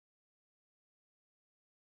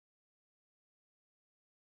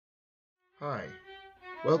Hi,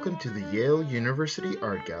 welcome to the Yale University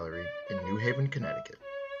Art Gallery in New Haven, Connecticut.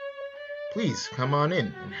 Please come on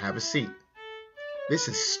in and have a seat. This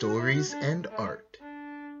is Stories and Art.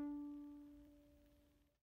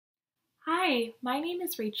 Hi, my name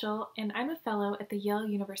is Rachel, and I'm a fellow at the Yale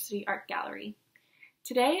University Art Gallery.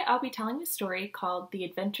 Today I'll be telling a story called The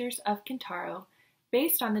Adventures of Kintarō,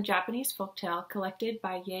 based on the Japanese folktale collected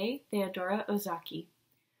by Yae Theodora Ozaki.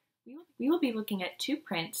 We will be looking at two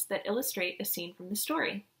prints that illustrate a scene from the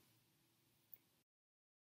story.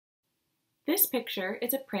 This picture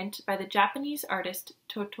is a print by the Japanese artist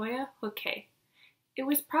Totoya Hoke. It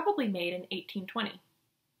was probably made in 1820.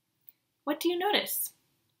 What do you notice?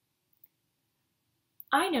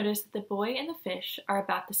 I notice that the boy and the fish are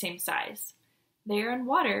about the same size. They are in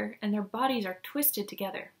water and their bodies are twisted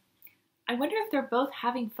together. I wonder if they're both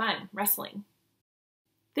having fun wrestling.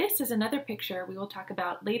 This is another picture we will talk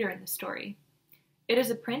about later in the story. It is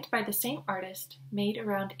a print by the same artist, made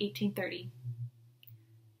around 1830.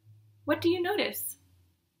 What do you notice?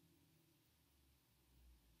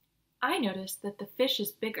 I notice that the fish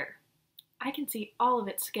is bigger. I can see all of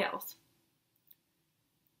its scales.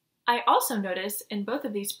 I also notice in both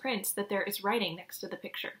of these prints that there is writing next to the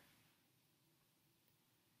picture.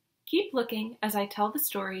 Keep looking as I tell the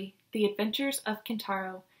story, The Adventures of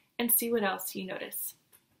Kintarō, and see what else you notice.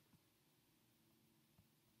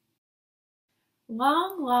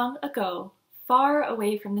 Long, long ago, far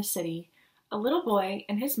away from the city, a little boy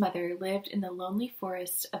and his mother lived in the lonely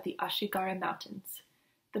forests of the Ashigara Mountains.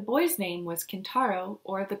 The boy's name was Kintarō,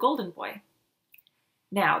 or the Golden Boy.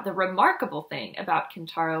 Now, the remarkable thing about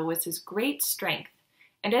Kintarō was his great strength,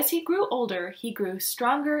 and as he grew older, he grew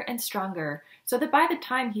stronger and stronger, so that by the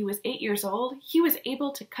time he was 8 years old, he was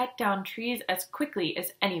able to cut down trees as quickly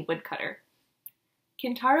as any woodcutter.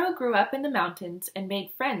 Kintarō grew up in the mountains and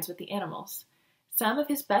made friends with the animals. Some of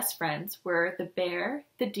his best friends were the bear,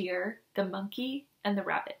 the deer, the monkey, and the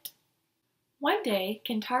rabbit. One day,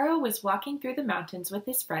 Kintarō was walking through the mountains with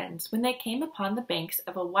his friends when they came upon the banks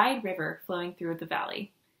of a wide river flowing through the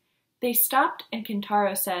valley. They stopped and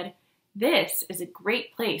Kintarō said, "This is a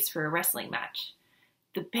great place for a wrestling match."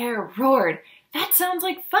 The bear roared, "That sounds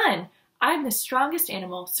like fun! I'm the strongest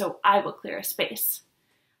animal, so I will clear a space."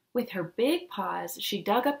 With her big paws, she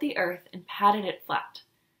dug up the earth and patted it flat.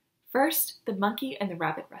 First, the monkey and the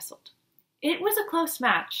rabbit wrestled. It was a close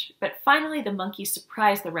match, but finally the monkey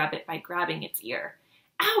surprised the rabbit by grabbing its ear.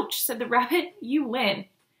 "Ouch!" said the rabbit, "you win."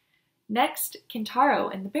 Next,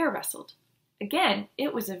 Kintarō and the bear wrestled. Again,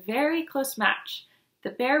 it was a very close match. The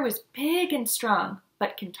bear was big and strong,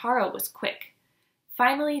 but Kintarō was quick.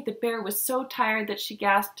 Finally, the bear was so tired that she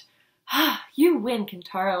gasped, "Ah, you win,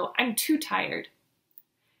 Kintarō. I'm too tired."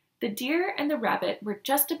 The deer and the rabbit were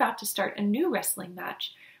just about to start a new wrestling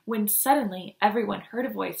match when suddenly everyone heard a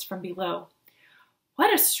voice from below.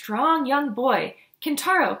 "What a strong young boy!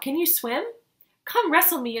 Kintarō, can you swim? Come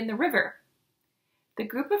wrestle me in the river." The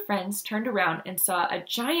group of friends turned around and saw a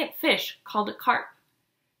giant fish called a carp.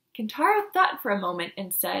 Kintarō thought for a moment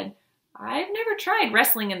and said, "I've never tried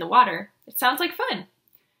wrestling in the water. It sounds like fun."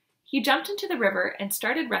 He jumped into the river and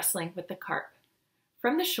started wrestling with the carp.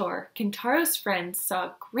 From the shore, Kintaro's friends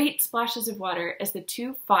saw great splashes of water as the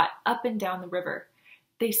two fought up and down the river.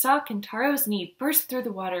 They saw Kintaro's knee burst through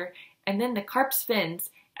the water and then the carp's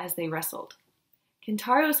fins as they wrestled.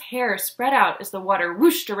 Kintaro's hair spread out as the water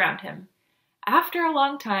whooshed around him. After a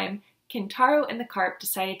long time, Kintarō and the carp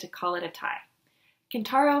decided to call it a tie.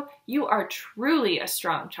 "Kintarō, you are truly a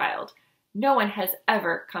strong child. No one has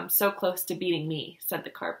ever come so close to beating me," said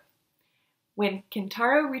the carp. When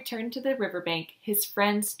Kintarō returned to the riverbank, his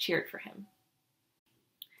friends cheered for him.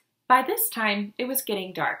 By this time, it was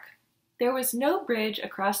getting dark. There was no bridge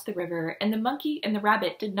across the river, and the monkey and the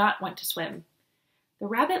rabbit did not want to swim. The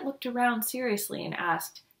rabbit looked around seriously and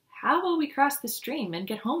asked, "How will we cross the stream and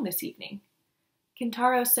get home this evening?"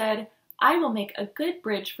 Kintarō said, "I will make a good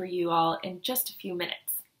bridge for you all in just a few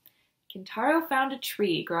minutes." Kintarō found a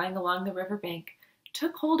tree growing along the riverbank,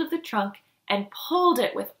 took hold of the trunk, and pulled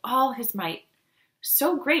it with all his might.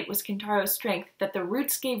 So great was Kintaro's strength that the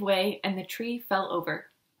roots gave way and the tree fell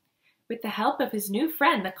over. With the help of his new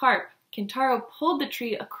friend, the carp, Kintarō pulled the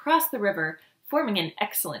tree across the river, forming an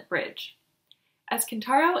excellent bridge. As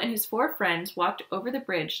Kintarō and his 4 friends walked over the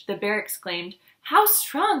bridge, the bear exclaimed, "How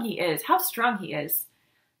strong he is! How strong he is!"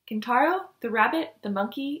 Kintarō, the rabbit, the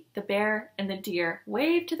monkey, the bear, and the deer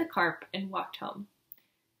waved to the carp and walked home.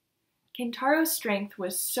 Kintaro's strength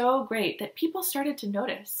was so great that people started to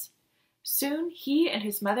notice. Soon he and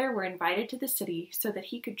his mother were invited to the city so that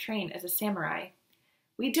he could train as a samurai.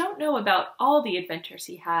 We don't know about all the adventures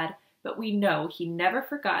he had, but we know he never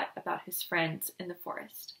forgot about his friends in the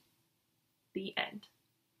forest. The end.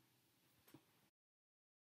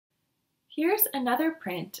 Here's another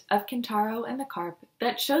print of Kintarō and the carp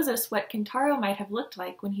that shows us what Kintarō might have looked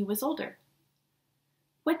like when he was older.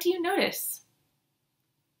 What do you notice?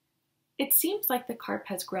 It seems like the carp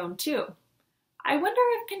has grown too. I wonder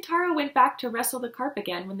if Kintarō went back to wrestle the carp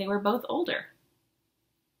again when they were both older.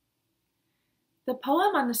 The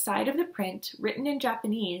poem on the side of the print, written in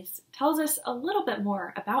Japanese, tells us a little bit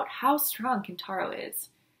more about how strong Kintarō is.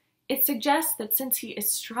 It suggests that since he is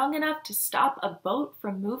strong enough to stop a boat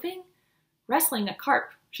from moving, wrestling a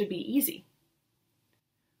carp should be easy.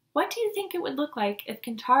 What do you think it would look like if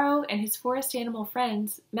Kintarō and his forest animal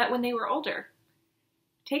friends met when they were older?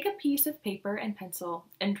 Take a piece of paper and pencil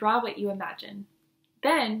and draw what you imagine.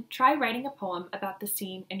 Then try writing a poem about the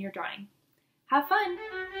scene in your drawing. Have fun!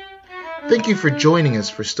 Thank you for joining us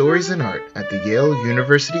for Stories in Art at the Yale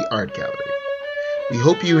University Art Gallery. We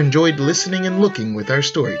hope you enjoyed listening and looking with our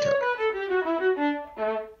storytellers.